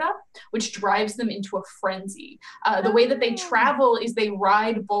storms start up, which drives them into a frenzy. The way that they travel is they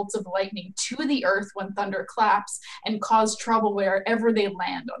ride bolts of lightning to the earth when thunder claps and cause trouble wherever they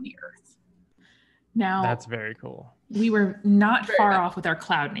land on the earth. Now, that's very cool. We were not far off with our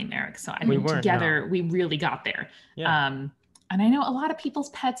cloud name, Eric. So I think together we really got there. Yeah. And I know a lot of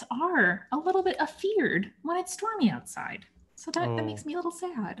people's pets are a little bit afeared when it's stormy outside. So that makes me a little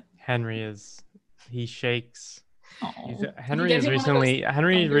sad. Henry shakes. Henry recently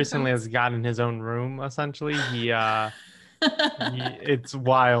has gotten his own room. Essentially, it's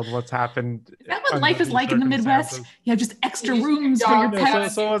wild what's happened. Is that what life is like in the Midwest? You have just extra rooms for your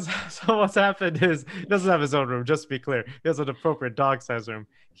pets. So what's happened is he doesn't have his own room. Just to be clear, he has an appropriate dog size room.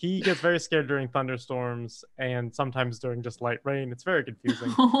 He gets very scared during thunderstorms and sometimes during just light rain. It's very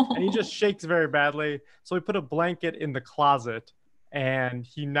confusing. And he just shakes very badly. So we put a blanket in the closet and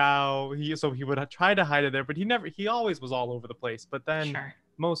he would try to hide it there, but he always was all over the place. But then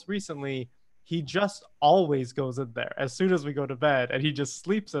most recently, he just always goes in there as soon as we go to bed, and he just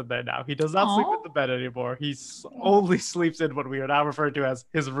sleeps in there now. He does not sleep in the bed anymore. He only sleeps in what we are now referring to as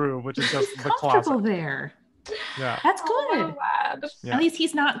his room, which is just the closet. Comfortable there. Yeah, that's good. At least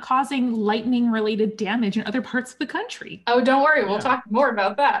he's not causing lightning-related damage in other parts of the country. Oh, don't worry. We'll talk more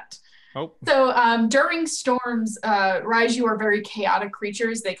about that. Oh. So during storms, Raiju are very chaotic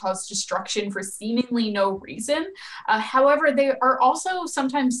creatures. They cause destruction for seemingly no reason. However, they are also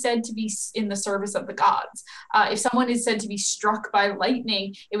sometimes said to be in the service of the gods. If someone is said to be struck by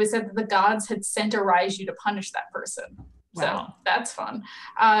lightning, it was said that the gods had sent a Raiju to punish that person. So Wow. that's fun.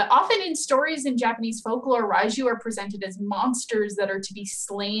 Often in stories in Japanese folklore, Raiju are presented as monsters that are to be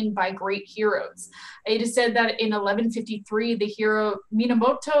slain by great heroes. It is said that in 1153, the hero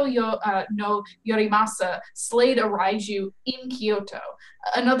Minamoto no Yorimasa slayed a Raiju in Kyoto.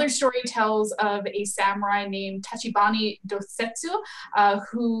 Another story tells of a samurai named Tachibana Dosetsu,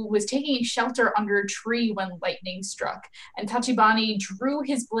 who was taking shelter under a tree when lightning struck. And Tachibana drew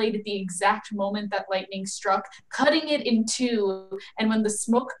his blade at the exact moment that lightning struck, cutting it in two. And when the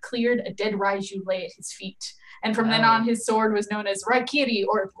smoke cleared, a dead Raiju lay at his feet. And from then on, his sword was known as Raikiri,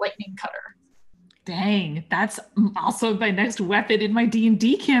 or lightning cutter. Dang, that's also my next weapon in my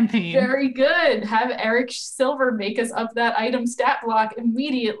D&D campaign. Very good. Have Eric Silver make us up that item stat block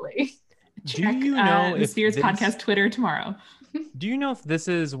immediately. Check, Do you know the if Spears this- Podcast Twitter tomorrow. Do you know if this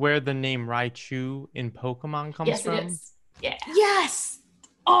is where the name Raichu in Pokemon comes Yes, from? it is. Yeah. Yes.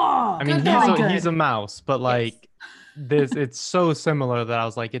 Oh, I mean, good. he's a mouse, but like this, it's so similar that I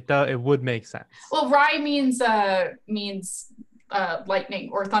was like, it would make sense. Well, Rai means lightning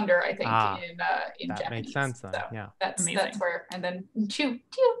or thunder, I think, in That Japanese. makes sense then. So Yeah. that's Amazing. where, and then choo.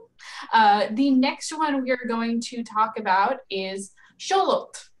 The next one we are going to talk about is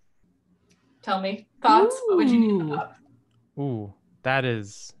Sholot. Tell me thoughts. What would you name it up? Ooh,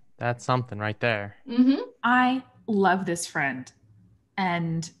 that's something right there. Mm-hmm. I love this friend,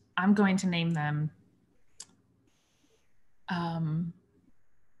 and I'm going to name them.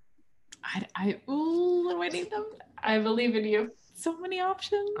 What do I name them? I believe in you. So many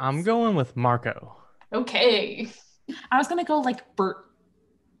options. I'm going with Marco. Okay. I was gonna go like Bert,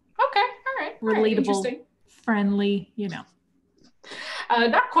 Okay. All right. Relatable. Interesting. friendly. You know,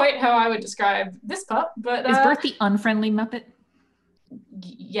 Not quite how I would describe this pup, but is Bert the unfriendly Muppet?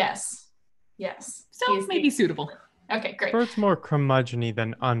 Yes. So He's maybe suitable. Okay, great. Bert's more curmudgeon-y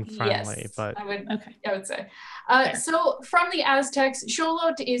than unfriendly, Yes, but I would say. Fair. So from the Aztecs,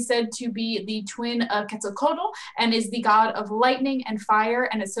 Xolotl is said to be the twin of Quetzalcoatl and is the god of lightning and fire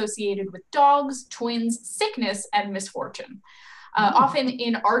and associated with dogs, twins, sickness, and misfortune. Often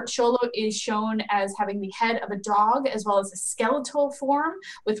in art, Xolotl is shown as having the head of a dog as well as a skeletal form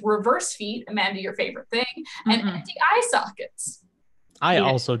with reverse feet, Amanda, your favorite thing, and Mm-mm. empty eye sockets. I Yeah.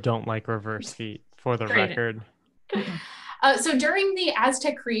 also don't like reverse feet, for the Great. record. So during the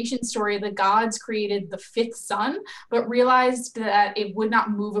Aztec creation story, the gods created the fifth sun, but realized that it would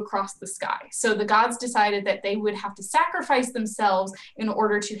not move across the sky. So the gods decided that they would have to sacrifice themselves in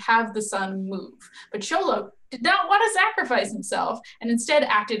order to have the sun move. But Xolotl did not want to sacrifice himself and instead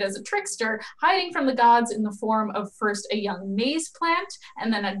acted as a trickster, hiding from the gods in the form of first a young maize plant,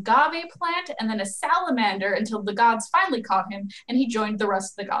 and then a agave plant, and then a salamander until the gods finally caught him and he joined the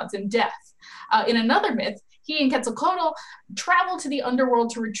rest of the gods in death. In another myth, he and Quetzalcoatl traveled to the underworld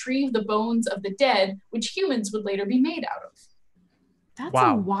to retrieve the bones of the dead, which humans would later be made out of. That's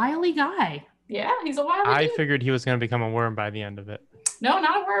Wow. a wily guy. Yeah, he's a wild I dude. figured he was going to become a worm by the end of it. No,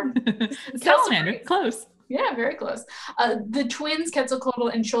 not a worm. Salamander, close. Yeah, very close. The twins, Quetzalcoatl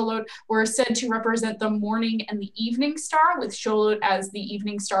and Xolotl, were said to represent the morning and the evening star, with Xolotl as the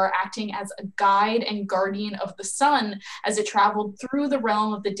evening star acting as a guide and guardian of the sun as it traveled through the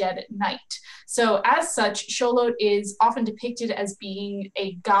realm of the dead at night. So as such, Xolotl is often depicted as being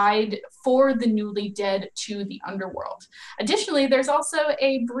a guide for the newly dead to the underworld. Additionally, there's also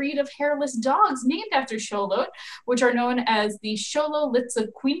a breed of hairless dogs named after Xolotl, which are known as the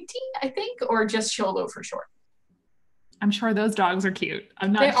Xolotlitzcuinti, I think, or just Xolo for short. I'm sure those dogs are cute.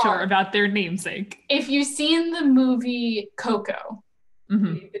 I'm They not sure are. about their namesake. If you've seen the movie Coco,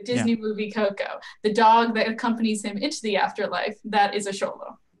 Mhm. the Disney movie Coco, the dog that accompanies him into the afterlife, that is a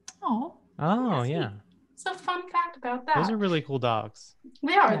Xolo. Oh, Oh, Yes, yeah. So fun fact about that. Those are really cool dogs.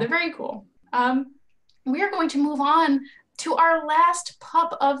 They are. Yeah. They're very cool. We are going to move on to our last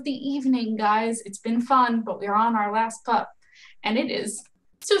pup of the evening, guys. It's been fun, but we're on our last pup, and it is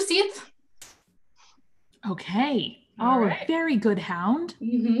Susith. okay. All Oh, right. a very good hound.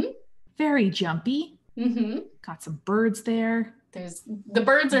 Mm-hmm. Very jumpy. Mm-hmm. Got some birds there. The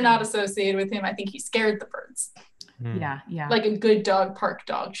birds are not associated with him. I think he scared the birds, Hmm. Yeah. like a good dog park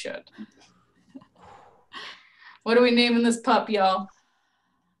dog should. What are we naming this pup, y'all?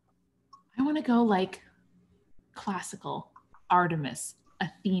 I want to go like classical Artemis,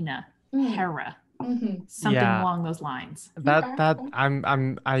 Athena, Hera, Mm-hmm. something Yeah. along those lines. Okay.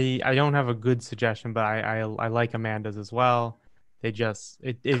 I don't have a good suggestion, but I like Amanda's as well. It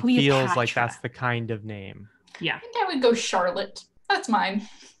feels like Cleopatra. that's the kind of name. Yeah, I think I would go Charlotte. That's mine.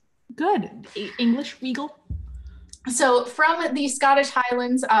 good. English Regal. So from the Scottish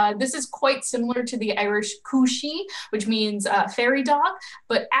Highlands, this is quite similar to the Irish Cooshie, which means fairy dog,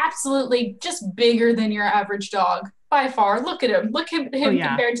 but absolutely just bigger than your average dog. by far. Look at him. Look at him yeah.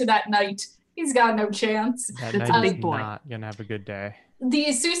 compared to that knight. He's got no chance. That That's knight a is big boy. not gonna have a good day. The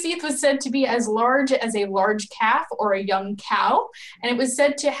Susith was said to be as large as a large calf or a young cow, and it was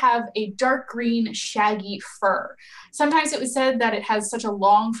said to have a dark green, shaggy fur. Sometimes it was said that it has such a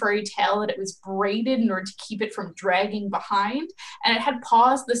long, furry tail that it was braided in order to keep it from dragging behind, and it had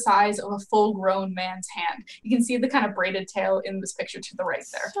paws the size of a full-grown man's hand. You can see the kind of braided tail in this picture to the right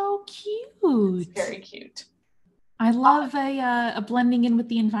there. So cute. It's very cute. I love a blending in with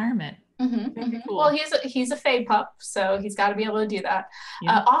the environment. Very cool. Well, he's a Fae pup, so he's got to be able to do that.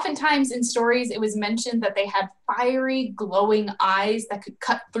 Yeah. Oftentimes in stories, it was mentioned that they had fiery, glowing eyes that could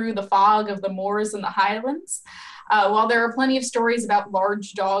cut through the fog of the moors and the highlands. While there are plenty of stories about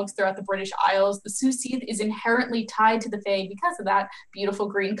large dogs throughout the British Isles, the Susith is inherently tied to the Fae because of that beautiful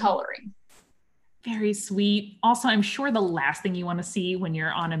green coloring. Very sweet. Also, I'm sure the last thing you want to see when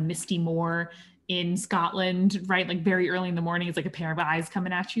you're on a misty moor in Scotland, right? Like very early in the morning, it's like a pair of eyes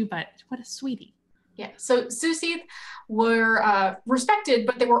coming at you, but what a sweetie. Yeah, so Susith were respected,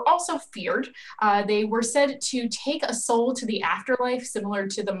 but they were also feared. They were said to take a soul to the afterlife, similar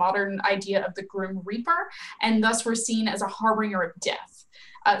to the modern idea of the Grim Reaper, and thus were seen as a harbinger of death.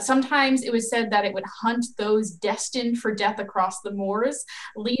 Sometimes it was said that it would hunt those destined for death across the moors.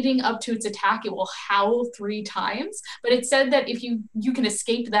 Leading up to its attack, it will howl 3 times. But it's said that if you can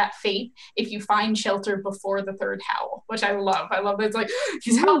escape that fate if you find shelter before the 3rd howl, which I love. I love that it's like,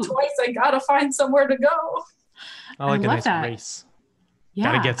 he's howled twice, I gotta find somewhere to go. I like I a love nice that. race. Yeah,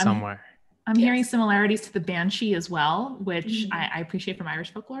 Gotta get somewhere. I'm hearing similarities to the Banshee as well, which Mhm. I appreciate from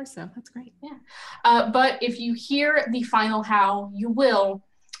Irish folklore, so that's great. But if you hear the final howl, you will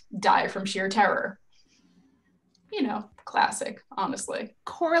die from sheer terror. You know, classic, honestly.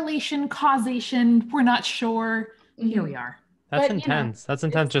 Correlation, causation, we're not sure. Here Mhm. we are. That's But, you know, intense. That's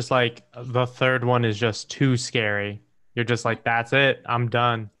intense. Just like the 3rd one is just too scary. You're just like, that's it. I'm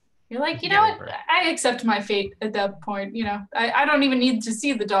done. You're like, you Get know what? over it. I accept my fate at that point. You know, I don't even need to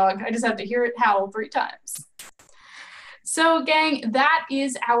see the dog. I just have to hear it howl 3 times. So, gang, that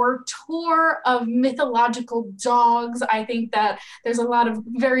is our tour of mythological dogs. I think that there's a lot of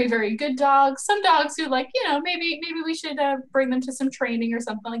very, very good dogs. Some dogs who, like, you know, maybe we should bring them to some training or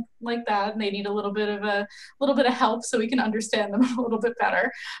something like that, and they need a little bit of help so we can understand them a little bit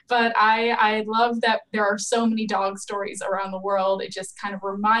better. But I love that there are so many dog stories around the world. It just kind of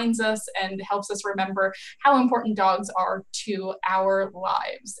reminds us and helps us remember how important dogs are to our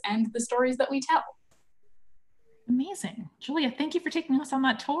lives and the stories that we tell. Amazing. Julia, thank you for taking us on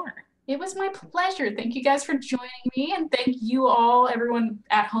that tour. It was my pleasure. Thank you guys for joining me, and thank you all, everyone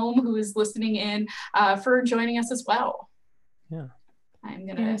at home who is listening in, for joining us as well. Yeah. I'm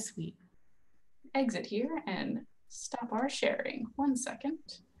going Very to sweet. exit here and stop our sharing. 1 second.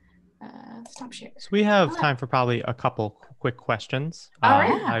 Stop sharing. So we have time for probably a couple quick questions. All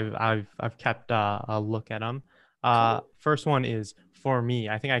right. I've kept a look at them. First one is for me.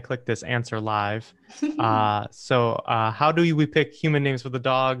 I think I clicked this answer live. So how do we pick human names for the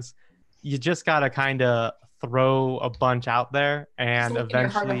dogs? You just gotta kind of throw a bunch out there, and Just look in your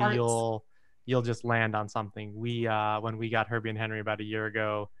heart of eventually hearts. you'll just land on something. We when we got Herbie and Henry about a year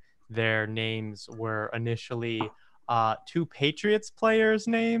ago, their names were initially 2 Patriots players'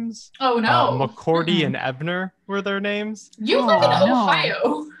 names. Oh, no. McCourty and Ebner were their names. You live in no.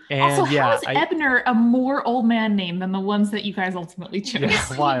 Ohio. And Also, yeah, how is Ebner a more old man name than the ones that you guys ultimately chose? Yeah.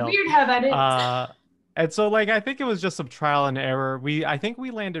 It's wild. weird how that is. And so like I think it was just some trial and error. I think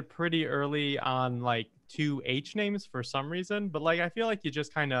we landed pretty early on like 2 H names for some reason, but like I feel like you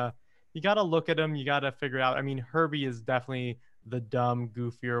just kind of you got to look at them, you got to figure out. I mean, Herbie is definitely the dumb,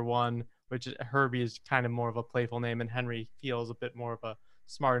 goofier one, which Herbie is kind of more of a playful name, and Henry feels a bit more of a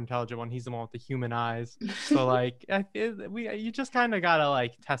smart, intelligent one. He's the one with the human eyes. So like you just kind of got to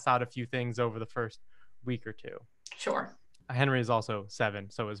like test out a few things over the first week or 2. Sure. Henry is also 7,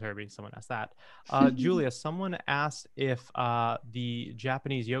 so is Herbie. Someone asked that. Julia, someone asked if the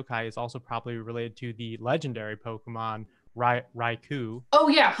Japanese yokai is also probably related to the legendary Pokemon Raikou, Oh,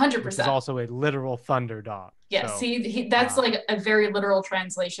 yeah, which is 100%. also a literal thunder dog. Yeah, So, see, that's like a very literal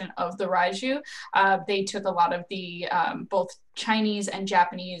translation of the Raiju. They took a lot of the both Chinese and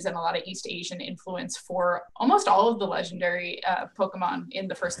Japanese and a lot of East Asian influence for almost all of the legendary Pokemon in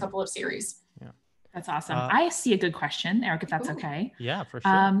the first couple of series. That's awesome. I see a good question, Eric, if that's Ooh. okay. yeah, for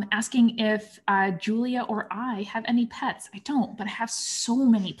sure. Asking if Julia or I have any pets. I don't, but I have so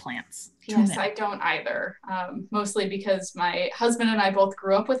many plants. Too Yes, many. I don't either. Mostly because my husband and I both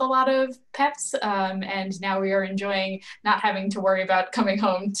grew up with a lot of pets, and now we are enjoying not having to worry about coming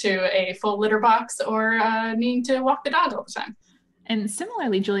home to a full litter box or needing to walk the dog all the time. And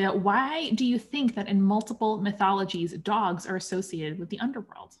similarly, Julia, why do you think that in multiple mythologies, dogs are associated with the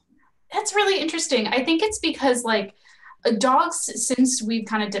underworld? That's really interesting. I think it's because like dogs, since we've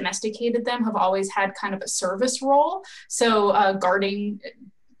kind of domesticated them, have always had kind of a service role. So guarding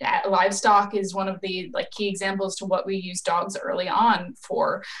livestock is one of the like key examples to what we use dogs early on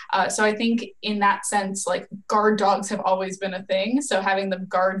for. So I think in that sense, like guard dogs have always been a thing. So having them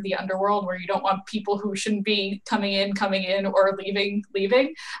guard the underworld where you don't want people who shouldn't be coming in, or leaving,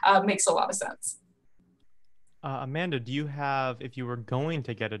 makes a lot of sense. Amanda, do you have, if you were going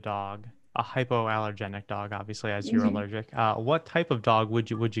to get a dog, a hypoallergenic dog, obviously, as you're allergic, what type of dog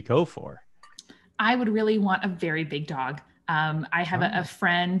would you go for? I would really want a very big dog. I have a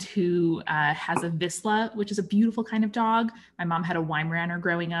friend who has a Vizsla, which is a beautiful kind of dog. My mom had a Weimaraner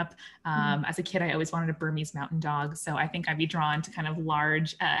growing up. As a kid, I always wanted a Burmese mountain dog. So I think I'd be drawn to kind of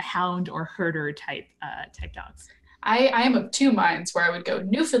large hound or herder type dogs. I am of two minds where I would go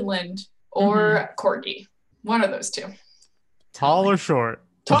Newfoundland or Corgi. One of those two. Tall or short?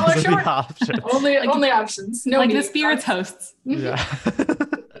 Tall or short? Only options. No, like the Spirits hosts. Yeah.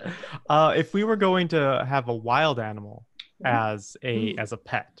 If we were going to have a wild animal as a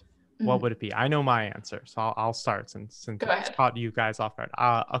pet, what would it be? I know my answer, so I'll start since it's caught you guys off guard.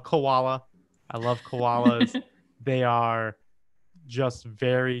 A koala. I love koalas. They are just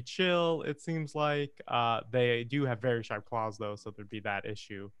very chill, it seems like. They do have very sharp claws though, so there'd be that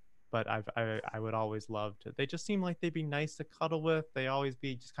issue. But I would always love to. They just seem like they'd be nice to cuddle with. They always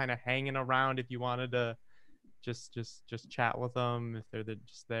be just kind of hanging around if you wanted to just chat with them if they're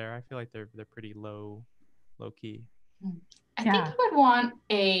just there. I feel like they're pretty low key. I think I would want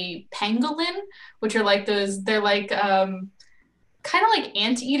a pangolin, which are like those. They're like kind of like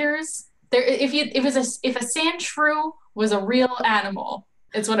anteaters. If a sand shrew was a real animal,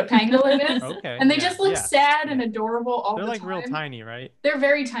 it's what a pangolin is. Okay. And they just look sad and adorable all the time. They're like real tiny, right? They're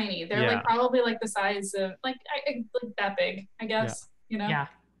very tiny. They're like probably like the size of like that big, I guess. You know? Yeah.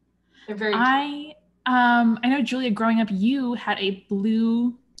 They're very I know, Julia, growing up, you had a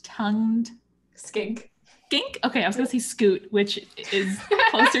blue-tongued skink. Skink? Okay, I was going to say scoot, which is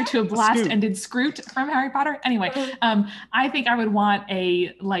closer to a blast-ended Scroot from Harry Potter. Anyway, I think I would want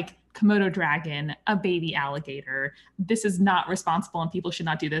a like Komodo dragon, a baby alligator. This is not responsible, and people should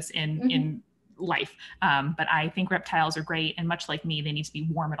not do this in life. But I think reptiles are great, and much like me, they need to be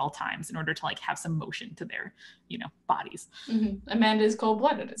warm at all times in order to like have some motion to their, bodies. Amanda is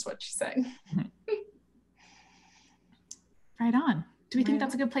cold-blooded, is what she's saying. Right on. Do we think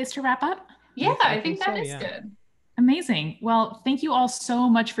that's a good place to wrap up? Yeah, I think that is good. Amazing. Well, thank you all so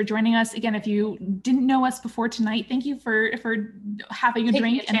much for joining us. Again, if you didn't know us before tonight, thank you for having a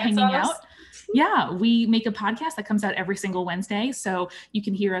drink and hanging out. Yeah, we make a podcast that comes out every single Wednesday. So you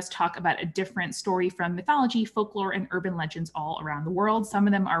can hear us talk about a different story from mythology, folklore, and urban legends all around the world. Some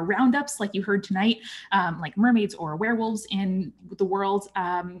of them are roundups, like you heard tonight, like mermaids or werewolves in the world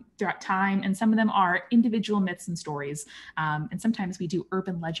throughout time. And some of them are individual myths and stories. And sometimes we do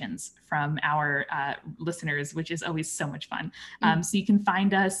urban legends from our listeners, which is always so much fun. So you can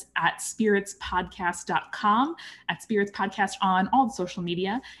find us at spiritspodcast.com, at Spirits Podcast on all the social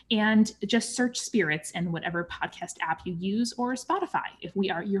media, and just search Spirits in whatever podcast app you use, or Spotify if we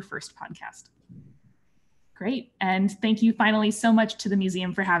are your first podcast. Great. And thank you finally so much to the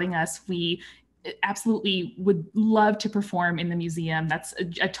museum for having us. We absolutely would love to perform in the museum. That's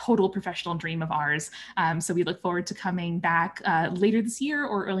a total professional dream of ours. So we look forward to coming back later this year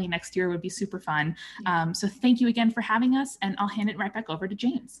or early next year. Would be super fun. So thank you again for having us, and I'll hand it right back over to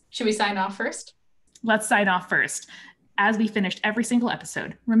James. Should we sign off first? Let's sign off first. As we finished every single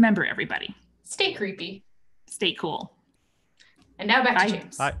episode, remember everybody, stay creepy, stay cool. And now back to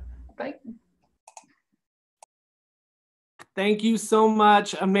James. Bye. Bye. Thank you so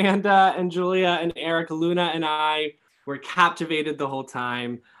much, Amanda and Julia and Eric. Luna and I were captivated the whole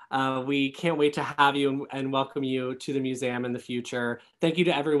time. We can't wait to have you and welcome you to the museum in the future. Thank you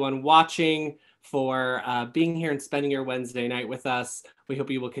to everyone watching for being here and spending your Wednesday night with us. We hope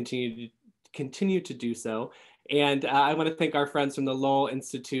you will continue to do so. And I want to thank our friends from the Lowell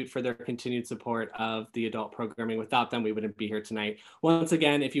Institute for their continued support of the adult programming. Without them, we wouldn't be here tonight. Once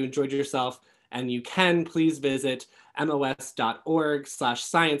again, if you enjoyed yourself and you can, please visit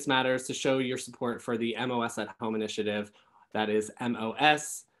mos.org/Science Matters to show your support for the MOS at Home initiative. That is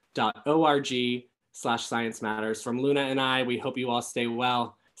mos.org/Science Matters. From Luna and I, we hope you all stay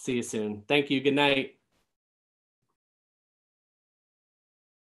well. See you soon. Thank you. Good night.